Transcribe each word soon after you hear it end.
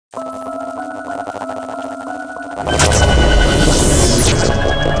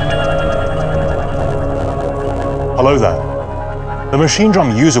Hello there. The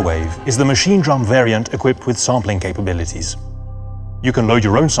Machinedrum UserWave is the Machinedrum variant equipped with sampling capabilities. You can load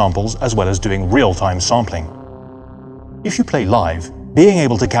your own samples as well as doing real-time sampling. If you play live, being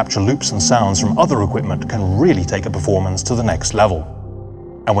able to capture loops and sounds from other equipment can really take a performance to the next level.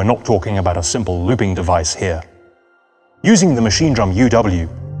 And we're not talking about a simple looping device here. Using the Machinedrum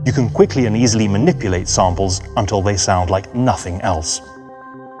UW, you can quickly and easily manipulate samples until they sound like nothing else.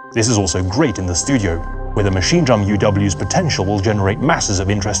 This is also great in the studio, where the Machinedrum UW's potential will generate masses of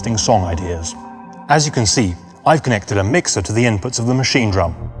interesting song ideas. As you can see, I've connected a mixer to the inputs of the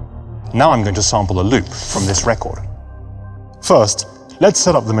Machinedrum. Now I'm going to sample a loop from this record. First, let's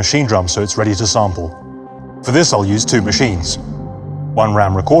set up the Machinedrum so it's ready to sample. For this I'll use two machines. One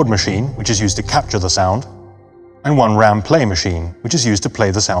RAM record machine, which is used to capture the sound, and one RAM play machine, which is used to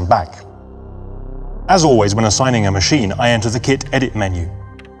play the sound back. As always, when assigning a machine, I enter the Kit Edit menu.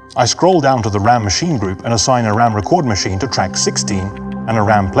 I scroll down to the RAM machine group and assign a RAM record machine to track 16 and a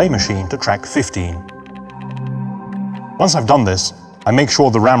RAM play machine to track 15. Once I've done this, I make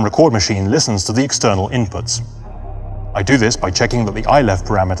sure the RAM record machine listens to the external inputs. I do this by checking that the I-left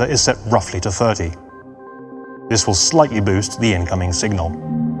parameter is set roughly to 30. This will slightly boost the incoming signal.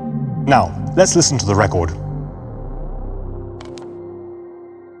 Now, let's listen to the record.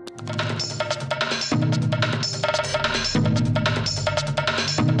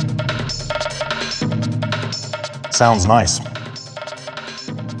 Sounds nice.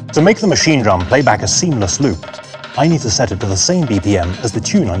 To make the Machinedrum play back a seamless loop, I need to set it to the same BPM as the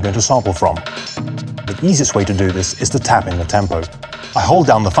tune I'm going to sample from. The easiest way to do this is to tap in the tempo. I hold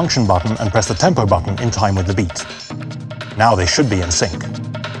down the function button and press the tempo button in time with the beat. Now they should be in sync.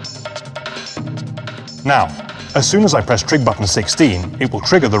 Now, as soon as I press trig button 16, it will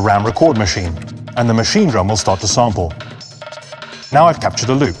trigger the RAM record machine, and the Machinedrum will start to sample. Now I've captured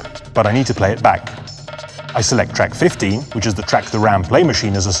a loop, but I need to play it back. I select track 15, which is the track the RAM play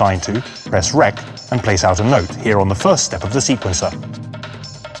machine is assigned to, press Rec, and place out a note here on the first step of the sequencer.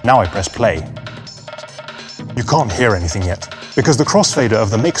 Now I press play. You can't hear anything yet, because the crossfader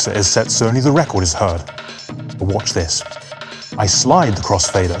of the mixer is set so only the record is heard. But watch this. I slide the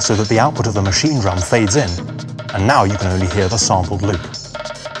crossfader so that the output of the Machinedrum fades in, and now you can only hear the sampled loop.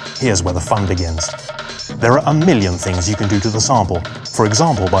 Here's where the fun begins. There are a million things you can do to the sample, for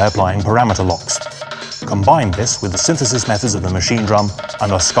example by applying parameter locks. Combine this with the synthesis methods of the Machinedrum,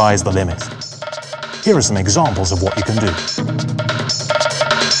 and the sky's the limit. Here are some examples of what you can do.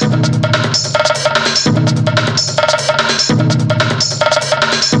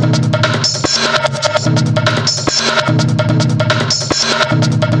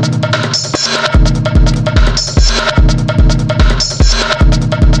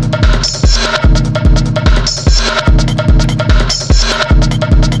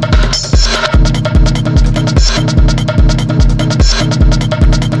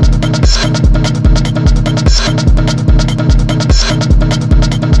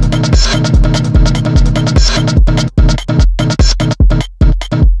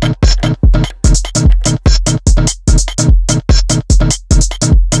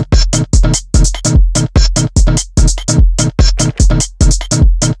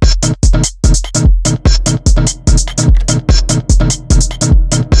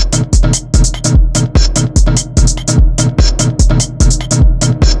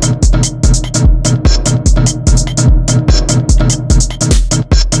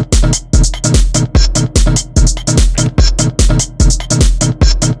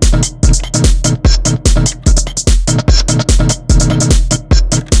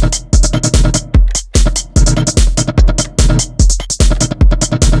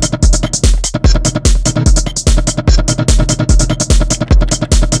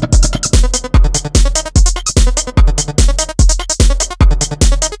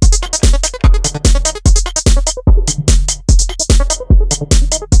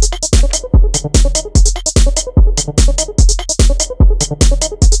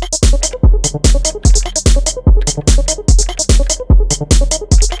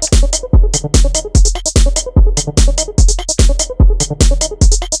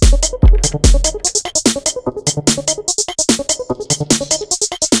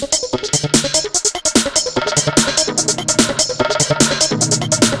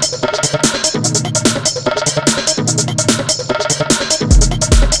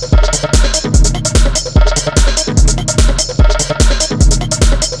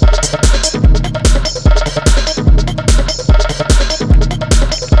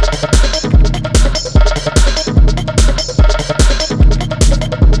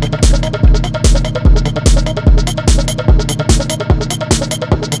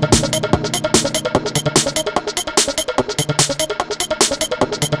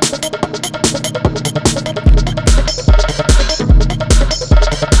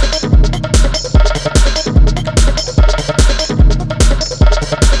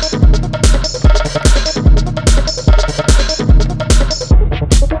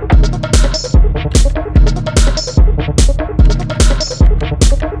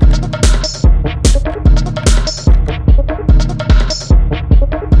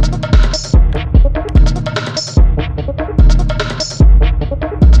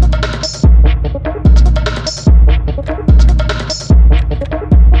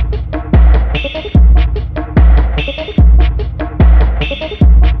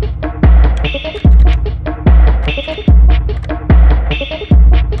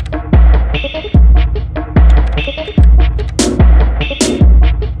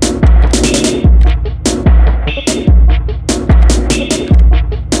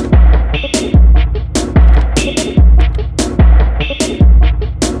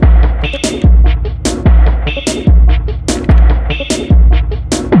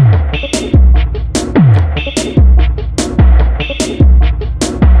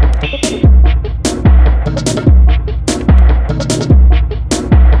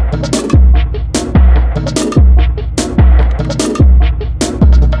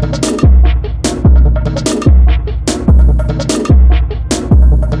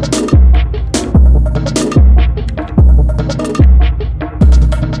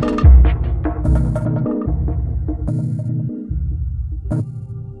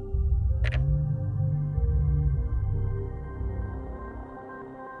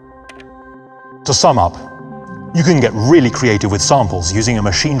 To sum up, you can get really creative with samples using a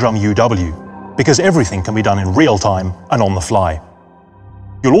Machinedrum UW, because everything can be done in real time and on the fly.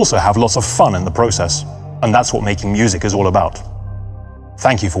 You'll also have lots of fun in the process, and that's what making music is all about.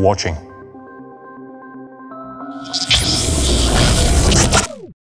 Thank you for watching.